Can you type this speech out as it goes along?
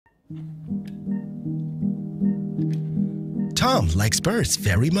Tom likes birds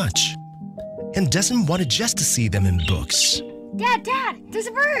very much and doesn't want just to see them in books. Dad, there's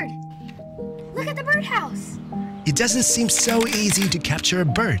a bird! Look at the birdhouse! It doesn't seem so easy to capture a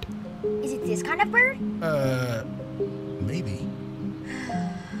bird. Is it this kind of bird? Maybe.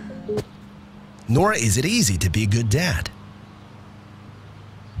 Nor is it easy to be a good dad.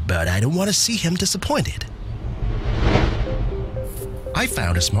 But I don't want to see him disappointed. I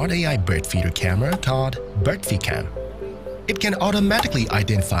found a smart AI bird feeder camera called Birdfy. It can automatically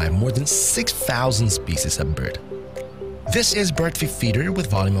identify more than 6,000 species of bird. This is Birdfy feeder with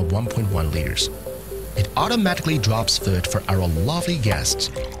volume of 1.1 liters. It automatically drops food for our lovely guests.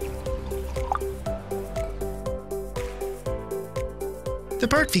 The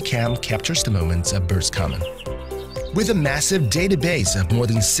Birdfy cam captures the moments of birds common. With a massive database of more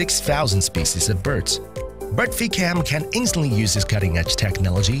than 6,000 species of birds, Birdfy cam can instantly use its cutting-edge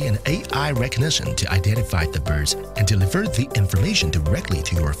technology and AI recognition to identify the birds and deliver the information directly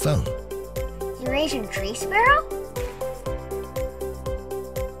to your phone. Eurasian tree sparrow?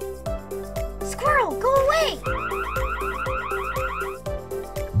 Squirrel, go away!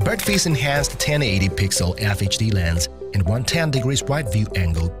 Birdfy's enhanced 1080 pixel FHD lens and 110 degrees wide view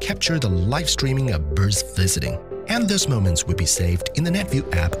angle capture the live streaming of birds visiting, and those moments will be saved in the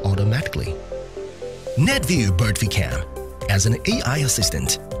Netvue app automatically. Netvue Birdfy Cam, as an AI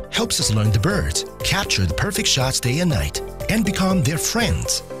assistant, helps us learn the birds, capture the perfect shots day and night, and become their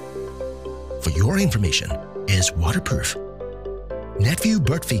friends. For your information, is waterproof. Netvue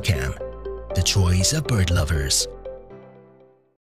Birdfy Cam, the choice of bird lovers.